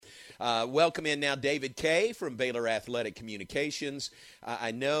Welcome in now David Kaye from Baylor Athletic Communications.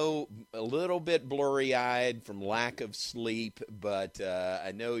 I know a little bit blurry-eyed from lack of sleep, but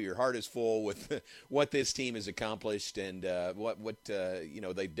I know your heart is full with what this team has accomplished and what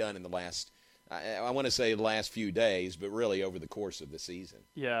they've done in the last, I want to say the last few days, but really over the course of the season.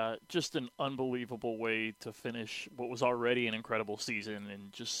 Yeah, just an unbelievable way to finish what was already an incredible season,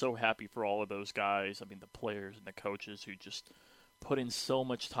 and just so happy for all of those guys. I mean, the players and the coaches who just put in so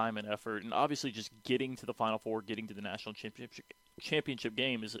much time and effort, and obviously just getting to the Final Four, getting to the national championship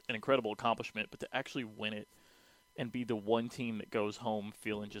game is an incredible accomplishment, but to actually win it and be the one team that goes home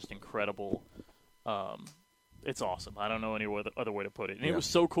feeling just incredible, it's awesome. I don't know any other way to put it. And It was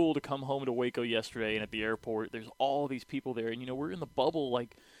so cool to come home to Waco yesterday, and at the airport, there's all these people there. And, we're in the bubble.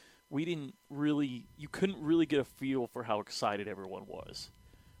 Like, you couldn't really get a feel for how excited everyone was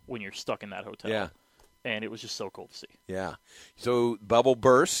when you're stuck in that hotel. Yeah. And it was just so cool to see. Yeah. So bubble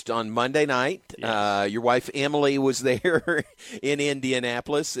burst on Monday night. Yes. Your wife Emily was there in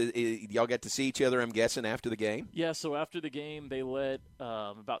Indianapolis. Y'all got to see each other, I'm guessing, after the game? Yeah, so after the game, they let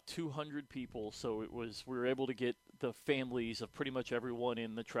about 200 people. So we were able to get the families of pretty much everyone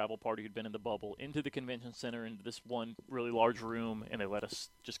in the travel party who'd been in the bubble into the convention center, into this one really large room, and they let us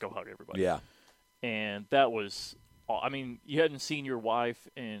just go hug everybody. Yeah. And that was – I mean, you hadn't seen your wife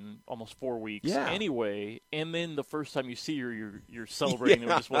in almost 4 weeks anyway, and then the first time you see her, you're celebrating that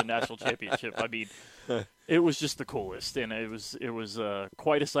we just won a national championship. I mean, it was just the coolest, and it was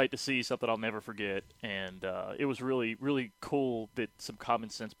quite a sight to see, something I'll never forget. And it was really, really cool that some common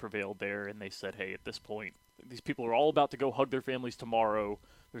sense prevailed there, and they said, hey, at this point, these people are all about to go hug their families tomorrow.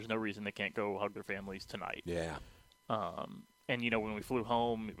 There's no reason they can't go hug their families tonight. Yeah. And, when we flew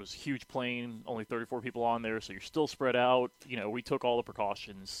home, it was a huge plane, only 34 people on there, so you're still spread out. We took all the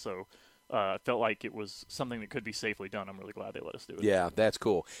precautions, so I felt like it was something that could be safely done. I'm really glad they let us do it. Yeah, that's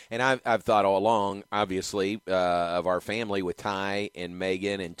cool. And I've thought all along, obviously, of our family with Ty and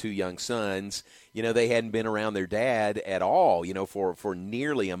Megan and two young sons. They hadn't been around their dad at all, for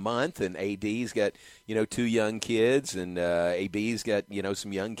nearly a month. And AD's got, two young kids, and AB's got,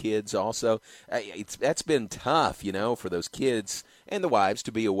 some young kids also. That's been tough, for those kids and the wives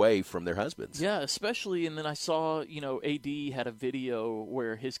to be away from their husbands. Yeah, especially, and then I saw, AD had a video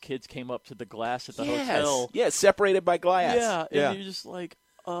where his kids came up to the glass at the hotel. Yeah, separated by glass. Yeah, and you're just like,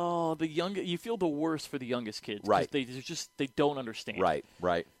 oh, you feel the worst for the youngest kids. Right. They don't understand.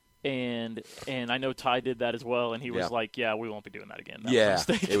 Right. And I know Ty did that as well, and he was like, yeah, we won't be doing that again. That was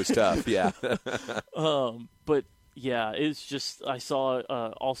a mistake. It was tough, yeah. But, yeah, it's just, I saw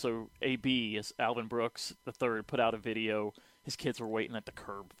also AB, as Alvin Brooks III, put out a video. His kids were waiting at the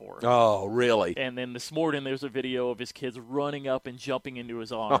curb for him. Oh, really? And then this morning there's a video of his kids running up and jumping into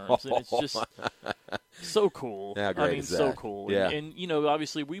his arms. And it's just so cool. How great is that? So cool. Yeah. And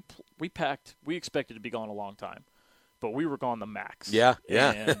obviously we expected to be gone a long time. But we were gone the max. Yeah.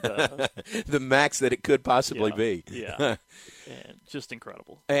 And, the max that it could possibly be. Yeah. And just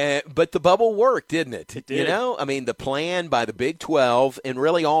incredible. But the bubble worked, didn't it? It did. The plan by the Big 12, and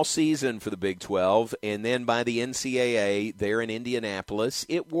really all season for the Big 12, and then by the NCAA there in Indianapolis,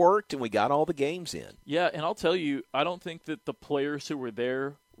 it worked, and we got all the games in. Yeah, and I'll tell you, I don't think that the players who were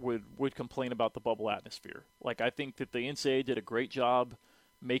there would complain about the bubble atmosphere. Like, I think that the NCAA did a great job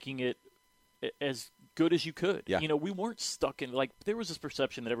making it as good as you could. Yeah. We weren't stuck in, there was this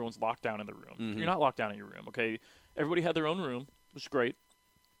perception that everyone's locked down in the room. Mm-hmm. You're not locked down in your room, okay? Everybody had their own room, which was great.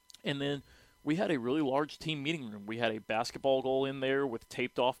 And then we had a really large team meeting room. We had a basketball goal in there with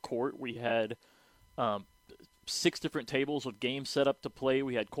taped off court. We had 6 different tables with games set up to play.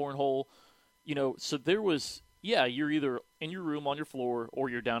 We had cornhole. So there was, you're either in your room on your floor or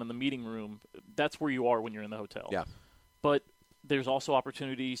you're down in the meeting room. That's where you are when you're in the hotel. Yeah. But there's also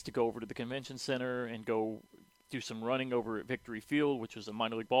opportunities to go over to the convention center and go do some running over at Victory Field, which was a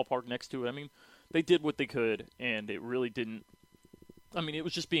minor league ballpark next to it. I mean, they did what they could, and it really didn't – it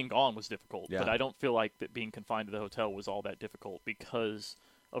was just being gone was difficult. Yeah. But I don't feel like that being confined to the hotel was all that difficult because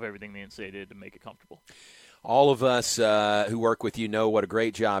of everything the NCAA did to make it comfortable. All of us who work with you know what a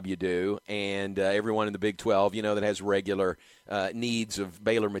great job you do, and everyone in the Big 12, that has regular needs of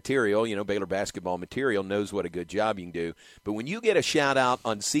Baylor material, Baylor basketball material, knows what a good job you can do. But when you get a shout-out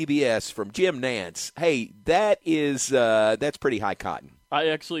on CBS from Jim Nantz, hey, that's pretty high cotton. I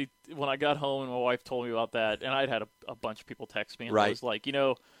actually, when I got home and my wife told me about that, and I'd had a bunch of people text me, and I was like,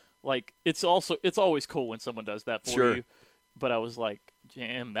 it's always cool when someone does that for you. But I was like,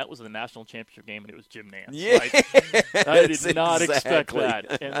 Jim, that was the national championship game, and it was Jim Nantz. Yeah, I did not expect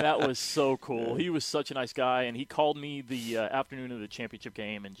that, and that was so cool. He was such a nice guy, and he called me the afternoon of the championship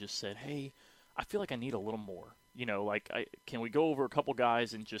game and just said, hey, I feel like I need a little more. Can we go over a couple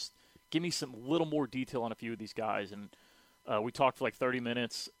guys and just give me some little more detail on a few of these guys. And we talked for like 30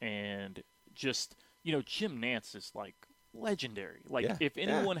 minutes, and just, Jim Nantz is like legendary. Like if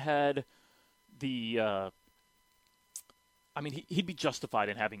anyone had the he'd be justified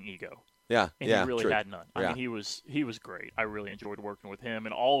in having ego. Yeah, and he really had none. I mean, he was great. I really enjoyed working with him,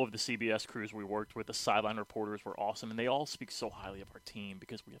 and all of the CBS crews we worked with. The sideline reporters were awesome, and they all speak so highly of our team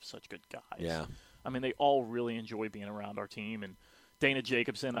because we have such good guys. Yeah, I mean, they all really enjoy being around our team. And Dana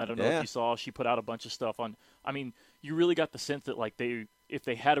Jacobson, I don't know if you saw, she put out a bunch of stuff on. I mean, you really got the sense that like if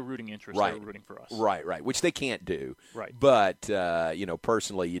they had a rooting interest, they were rooting for us. Right, which they can't do. Right. But,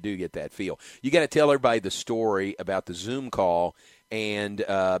 personally, you do get that feel. You got to tell everybody the story about the Zoom call and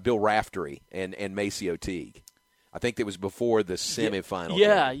Bill Raftery and Maceo Teague. I think that was before the semifinal.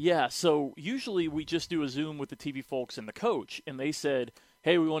 Yeah. So usually we just do a Zoom with the TV folks and the coach, and they said,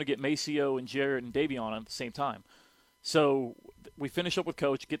 hey, we want to get Maceo and Jared and Davion on at the same time. So we finish up with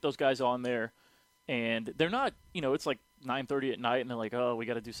Coach, get those guys on there, and they're not, it's like 9:30 at night, and they're like, oh, we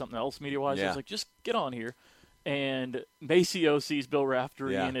got to do something else media-wise. I was like, just get on here. And Maceo sees Bill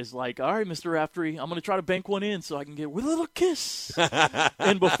Raftery and is like, all right, Mr. Raftery, I'm going to try to bank one in so I can get with a little kiss.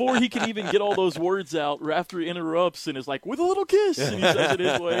 And before he can even get all those words out, Raftery interrupts and is like, with a little kiss. And he says it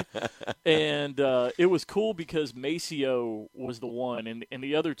his way. And it was cool because Maceo was the one, and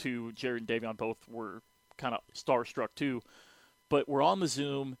the other two, Jared and Davion, both were kind of starstruck too. But we're on the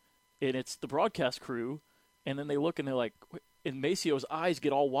Zoom, and it's the broadcast crew, and then they look and they're like, and Maceo's eyes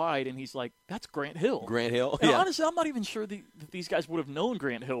get all wide, and he's like, that's Grant Hill. Grant Hill? And honestly, I'm not even sure that these guys would have known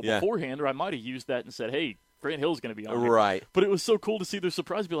Grant Hill beforehand, or I might have used that and said, hey, Grant Hill's going to be on here. Right. But it was so cool to see their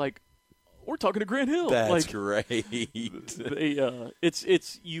surprise, be like, we're talking to Grant Hill. That's great.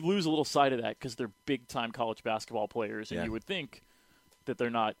 It's you lose a little sight of that because they're big-time college basketball players, and you would think that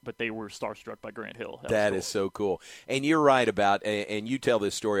they're not, but they were starstruck by Grant Hill. That is so cool. And you're right about, and you tell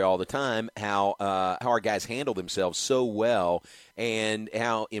this story all the time, how our guys handle themselves so well and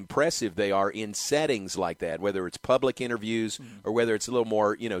how impressive they are in settings like that, whether it's public interviews or whether it's a little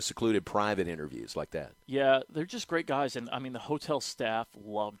more, secluded private interviews like that. Yeah, they're just great guys. And, I mean, the hotel staff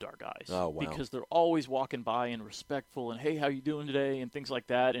loved our guys. Oh, wow. Because they're always walking by and respectful and, hey, how you doing today, and things like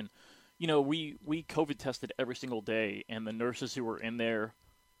that. And we COVID tested every single day, and the nurses who were in there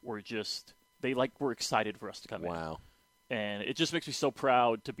were just were excited for us to come in. Wow. And it just makes me so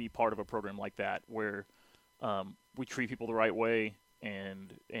proud to be part of a program like that where we treat people the right way,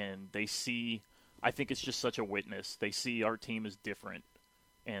 and they see. I think it's just such a witness. They see our team is different,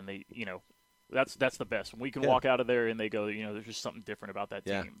 and they that's the best. When we can walk out of there and they go, there's just something different about that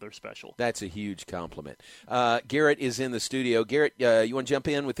team. They're special. That's a huge compliment. Garrett is in the studio. Garrett, you want to jump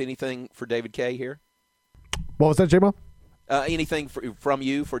in with anything for David Kaye here? What was that, J-Mo? Anything from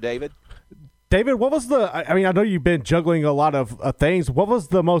you for David? David, what was I know you've been juggling a lot of things. What was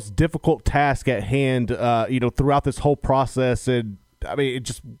the most difficult task at hand, throughout this whole process? And,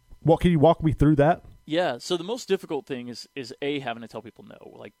 can you walk me through that? Yeah, so the most difficult thing is having to tell people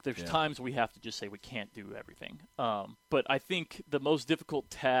no. Like, there's times we have to just say we can't do everything. But I think the most difficult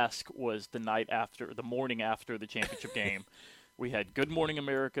task was the morning after the championship game. We had Good Morning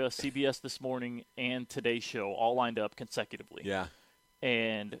America, CBS This Morning, and Today's Show all lined up consecutively. Yeah.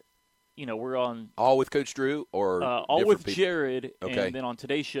 And, we're on – all with Coach Drew or all with people? Jared, okay. And then on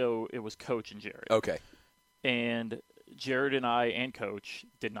Today's Show it was Coach and Jared. Okay. And – Jared and I and Coach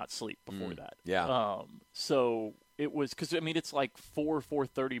did not sleep before that. Yeah. So it was because it's like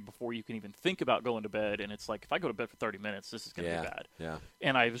 4:30 before you can even think about going to bed, and it's like if I go to bed for 30 minutes, this is going to be bad. Yeah.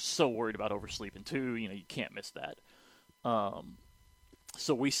 And I was so worried about oversleeping too. You can't miss that.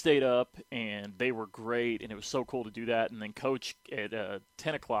 So we stayed up, and they were great, and it was so cool to do that. And then Coach at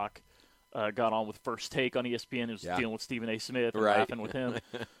 10 o'clock got on with First Take on ESPN. It was dealing with Stephen A. Smith and laughing with him.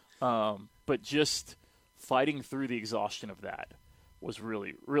 But just fighting through the exhaustion of that was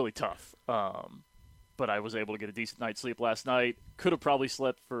really, really tough. But I was able to get a decent night's sleep last night. Could have probably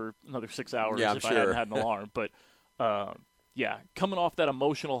slept for another 6 hours if I hadn't had an alarm. But, coming off that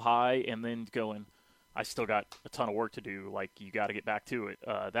emotional high and then going, I still got a ton of work to do. Like, you got to get back to it.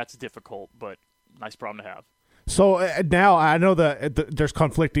 That's difficult, but nice problem to have. So now I know that there's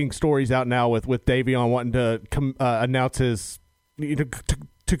conflicting stories out now with Davion wanting to announce his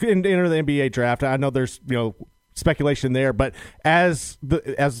to enter the NBA draft. I know there's speculation there, but as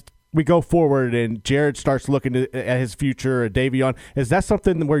we go forward and Jared starts looking at his future, Davion, is that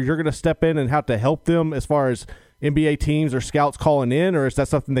something where you're going to step in and have to help them as far as NBA teams or scouts calling in, or is that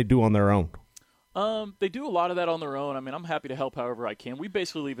something they do on their own? They do a lot of that on their own. I'm happy to help however I can. We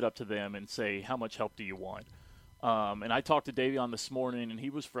basically leave it up to them and say, how much help do you want? And I talked to Davion this morning, and he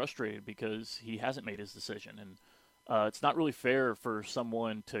was frustrated because he hasn't made his decision. And it's not really fair for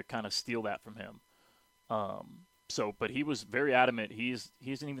someone to kind of steal that from him. But he was very adamant. He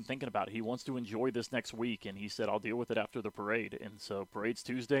isn't even thinking about it. He wants to enjoy this next week, and he said, I'll deal with it after the parade. And so parade's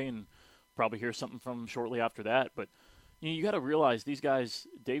Tuesday, and probably hear something from him shortly after that. But you got to realize these guys,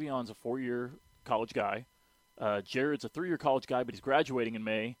 Davion's a 4-year college guy. Jared's a 3-year college guy, but he's graduating in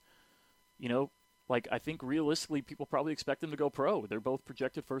May. I think realistically people probably expect him to go pro. They're both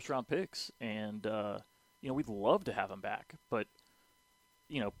projected first-round picks. And, we'd love to have him back. But,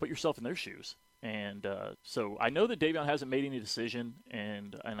 put yourself in their shoes. And so I know that Davion hasn't made any decision,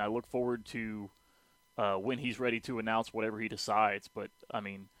 and I look forward to when he's ready to announce whatever he decides. But, I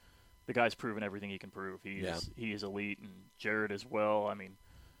mean, the guy's proven everything he can prove. He is elite, and Jared as well. I mean,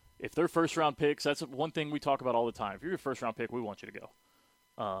 if they're first-round picks, that's one thing we talk about all the time. If you're a first-round pick, we want you to go.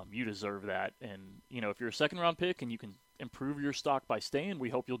 You deserve that. And, if you're a second-round pick and you can improve your stock by staying, we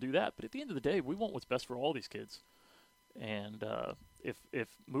hope you'll do that. But at the end of the day, we want what's best for all these kids. And if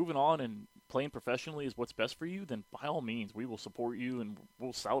moving on and playing professionally is what's best for you, then by all means, we will support you and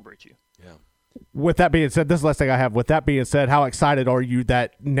we'll celebrate you. Yeah. With that being said, this is the last thing I have. With that being said, how excited are you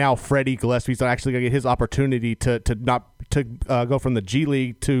that now Freddie Gillespie's actually going to get his opportunity to go from the G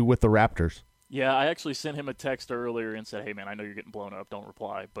League to with the Raptors? Yeah, I actually sent him a text earlier and said, hey, man, I know you're getting blown up. Don't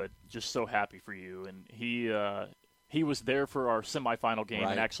reply, but just so happy for you. And he was there for our semifinal game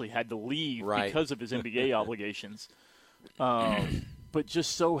and actually had to leave because of his NBA obligations. But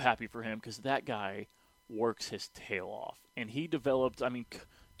just so happy for him because that guy works his tail off. And he developed,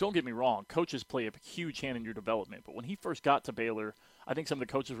 don't get me wrong, coaches play a huge hand in your development. But when he first got to Baylor, I think some of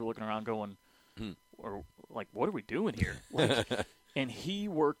the coaches were looking around going, what are we doing here? And he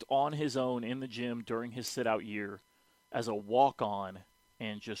worked on his own in the gym during his sit-out year as a walk-on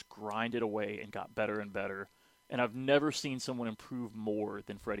and just grinded away and got better and better. And I've never seen someone improve more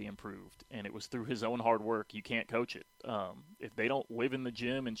than Freddie improved. And it was through his own hard work. You can't coach it. If they don't live in the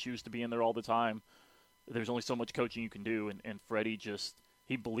gym and choose to be in there all the time, there's only so much coaching you can do. And Freddie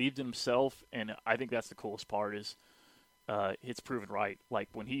he believed in himself. And I think that's the coolest part is it's proven right. Like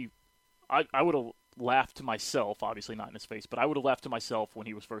when I would have laughed to myself, obviously not in his face, but I would have laughed to myself when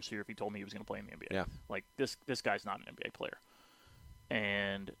he was first here if he told me he was going to play in the NBA. Yeah. Like this guy's not an NBA player.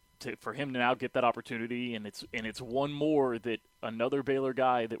 And for him to now get that opportunity, and it's one more that another Baylor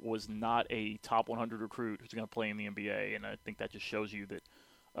guy that was not a top 100 recruit who's going to play in the NBA, and I think that just shows you that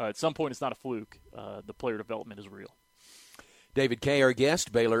at some point it's not a fluke. The player development is real. David Kaye, our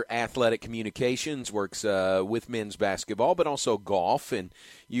guest, Baylor Athletic Communications, works with men's basketball, but also golf. And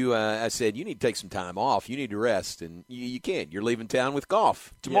I said, you need to take some time off. You need to rest, and you can't. You're leaving town with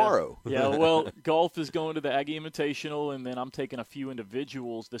golf tomorrow. Yeah, well, golf is going to the Aggie Invitational, and then I'm taking a few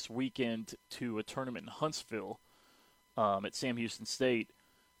individuals this weekend to a tournament in Huntsville at Sam Houston State.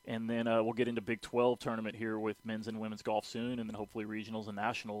 And then we'll get into Big 12 tournament here with men's and women's golf soon, and then hopefully regionals and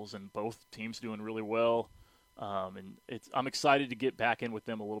nationals, and both teams doing really well. And I'm excited to get back in with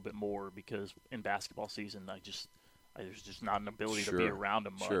them a little bit more because in basketball season, there's just not an ability to be around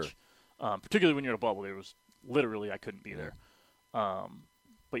them much. Sure. Particularly when you're in a bubble, there was literally I couldn't be there.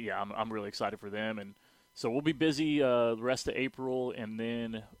 But yeah, I'm really excited for them, and so we'll be busy the rest of April and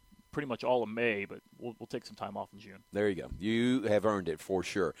then pretty much all of May, but we'll take some time off in June. There you go. You have earned it for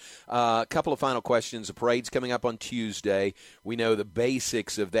sure. A couple of final questions. The parade's coming up on Tuesday. We know the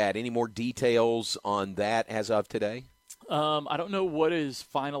basics of that. Any more details on that as of today? I don't know what is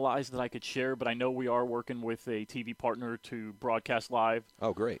finalized that I could share, but I know we are working with a TV partner to broadcast live.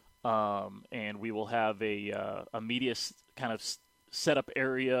 Oh, great. And we will have a media kind of setup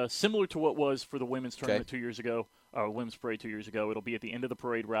area similar to what was for the women's tournament 2 years ago. Women's parade 2 years ago. It'll be at the end of the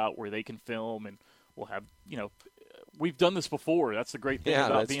parade route where they can film, and we'll have, we've done this before. That's the great thing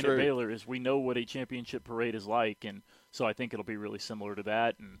about being at Baylor is we know what a championship parade is like, and so I think it'll be really similar to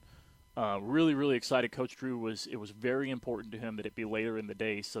that. And really, really excited. Coach Drew it was very important to him that it be later in the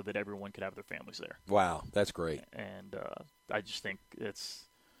day so that everyone could have their families there. Wow, that's great. And I just think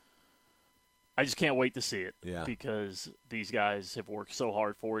I just can't wait to see it because these guys have worked so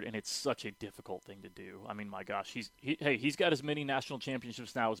hard for it, and it's such a difficult thing to do. I mean, my gosh, he's got as many national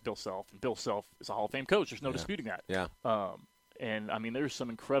championships now as Bill Self, and Bill Self is a Hall of Fame coach. There's no disputing that. Yeah. And I mean, there's some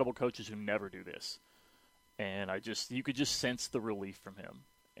incredible coaches who never do this, and you could just sense the relief from him,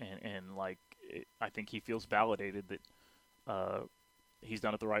 and I think he feels validated that he's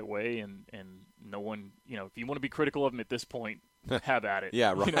done it the right way, and no one, if you want to be critical of him at this point, have at it.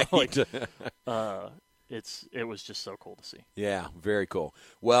 Yeah, right. it was just so cool to see. Yeah, very cool.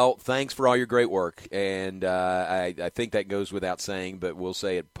 Well, thanks for all your great work, and I think that goes without saying, but we'll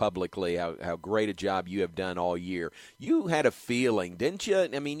say it publicly, how great a job you have done all year. You had a feeling, didn't you?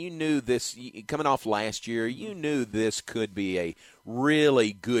 I mean, you knew this, coming off last year, you knew this could be a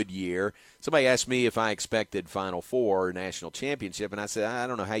really good year. Somebody asked me if I expected Final Four or national championship, and I said, I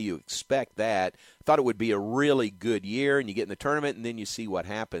don't know how you expect that. I thought it would be a really good year, and you get in the tournament, and then you see what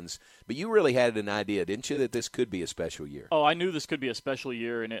happens. But you really had an idea, didn't you, that this could be a special year? Oh, I knew this could be a special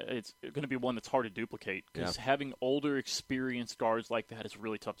year, and it's going to be one that's hard to duplicate because having older, experienced guards like that is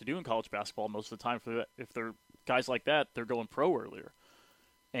really tough to do in college basketball most of the time. If they're guys like that, they're going pro earlier.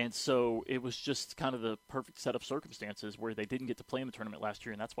 And so it was just kind of the perfect set of circumstances where they didn't get to play in the tournament last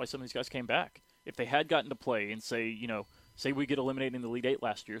year, and that's why some of these guys came back. If they had gotten to play and say we get eliminated in the Elite Eight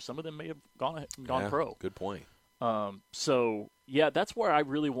last year, some of them may have gone pro. Good point. That's where I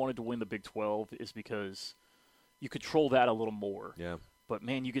really wanted to win the Big 12 is because you control that a little more. Yeah. But,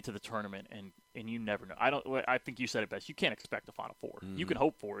 man, you get to the tournament, and you never know. I think you said it best. You can't expect a Final Four. Mm-hmm. You can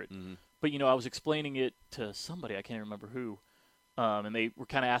hope for it. Mm-hmm. But, I was explaining it to somebody. I can't remember who. And they were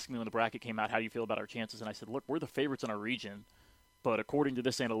kind of asking me when the bracket came out, how do you feel about our chances? And I said, look, we're the favorites in our region. But according to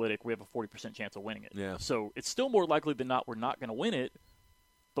this analytic, we have a 40% chance of winning it. Yeah. So it's still more likely than not we're not going to win it,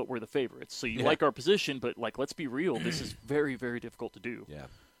 but we're the favorites. So you like our position, but, let's be real. This is very, very difficult to do.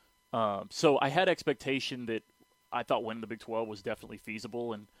 Yeah. So I had expectation that I thought winning the Big 12 was definitely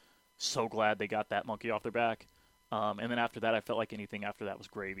feasible, and so glad they got that monkey off their back. And then after that, I felt like anything after that was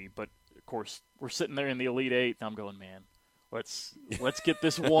gravy. But, of course, we're sitting there in the Elite Eight, and I'm going, man, let's get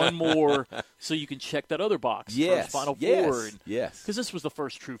this one more so you can check that other box for Final Four. Yes. Because this was the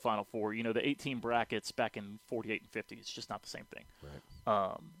first true Final Four. The 18 brackets back in 48 and 50, it's just not the same thing.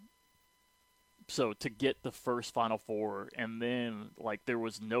 Right. So to get the first Final Four, and then, there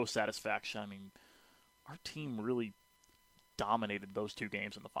was no satisfaction. I mean, our team really dominated those two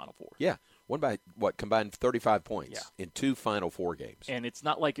games in the Final Four. Yeah. Won by, combined 35 points in two Final Four games. And it's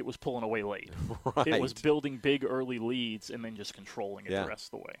not like it was pulling away late. Right. It was building big early leads and then just controlling it the rest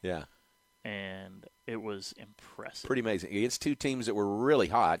of the way. Yeah. And it was impressive. Pretty amazing. Against two teams that were really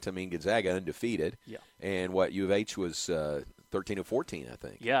hot. I mean, Gonzaga undefeated. Yeah. And U of H was 13 or 14, I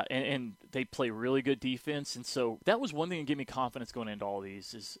think. Yeah, and they play really good defense. And so that was one thing that gave me confidence going into all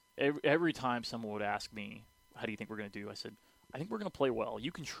these is every time someone would ask me, how do you think we're going to do? I said, I think we're going to play well.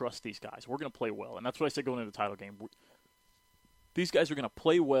 You can trust these guys. We're going to play well. And that's what I said going into the title game. These guys are going to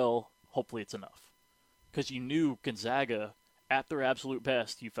play well. Hopefully it's enough. Because you knew Gonzaga, at their absolute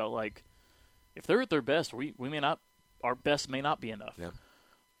best, you felt like if they're at their best, we may not, our best may not be enough.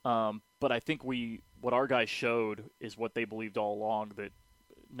 Yeah. But I think what our guys showed is what they believed all along, that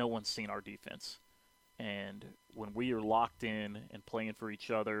no one's seen our defense. And when we are locked in and playing for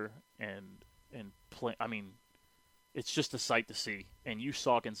each other and play, I mean, it's just a sight to see. And you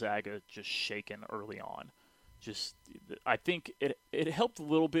saw Gonzaga just shaking early on. I think it helped a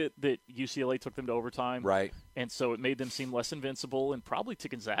little bit that UCLA took them to overtime. Right. And so it made them seem less invincible, and probably to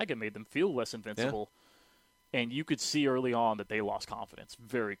Gonzaga made them feel less invincible. Yeah. And you could see early on that they lost confidence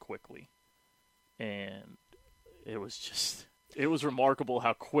very quickly. And it was remarkable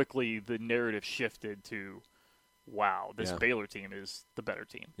how quickly the narrative shifted to, wow, this Baylor team is the better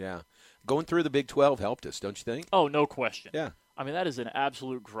team. Yeah. Going through the Big 12 helped us, don't you think? Oh, no question. Yeah. I mean, that is an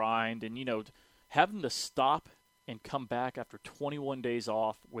absolute grind. And, having to stop and come back after 21 days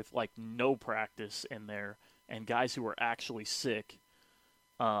off with, no practice in there and guys who were actually sick,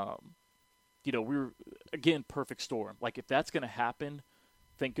 we were, again, perfect storm. If that's going to happen,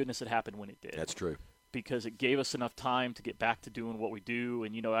 thank goodness it happened when it did. That's true. Because it gave us enough time to get back to doing what we do.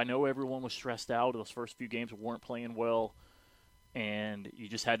 And, I know everyone was stressed out. Those first few games weren't playing well. And you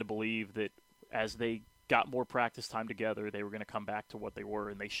just had to believe that as they got more practice time together, they were going to come back to what they were,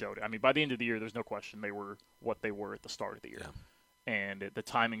 and they showed it. I mean, by the end of the year, there's no question they were what they were at the start of the year. Yeah. And the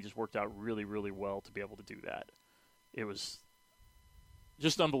timing just worked out really, really well to be able to do that. It was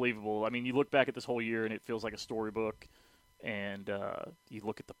just unbelievable. I mean, you look back at this whole year, and it feels like a storybook. And you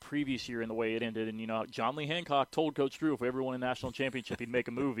look at the previous year and the way it ended, and John Lee Hancock told Coach Drew if we ever won a national championship, he'd make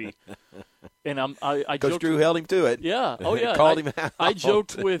a movie. And I Coach Drew held him to it. Yeah. Oh yeah. Called him out. I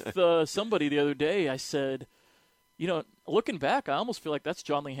joked with somebody the other day. I said, looking back, I almost feel like that's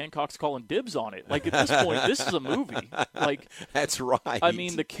John Lee Hancock's calling dibs on it. At this point, this is a movie. That's right. I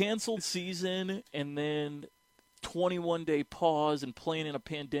mean, the canceled season and then 21-day pause and playing in a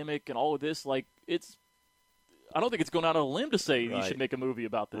pandemic and all of this, it's. I don't think it's going out on a limb to say you should make a movie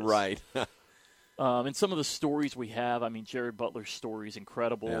about this. Right. And some of the stories we have, I mean, Jared Butler's story is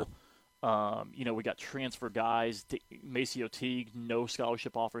incredible. We got transfer guys. Maceo Teague, no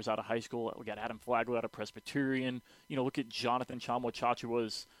scholarship offers out of high school. We got Adam Flagler out of Presbyterian. Look at Jonathan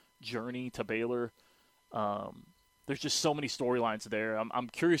Chamwa-Chachua's journey to Baylor. There's just so many storylines there. I'm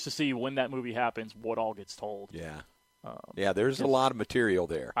curious to see when that movie happens, what all gets told. Yeah. There's a lot of material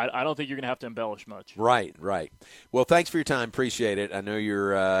there. I don't think you're going to have to embellish much. Right. Well, thanks for your time. Appreciate it. I know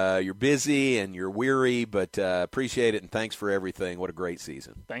you're busy and you're weary, but appreciate it, and thanks for everything. What a great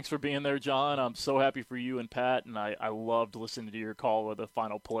season. Thanks for being there, John. I'm so happy for you and Pat, and I loved listening to your call of the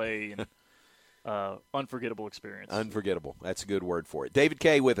final play. And unforgettable experience. Unforgettable. That's a good word for it. David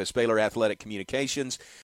Kaye with us, Baylor Athletic Communications.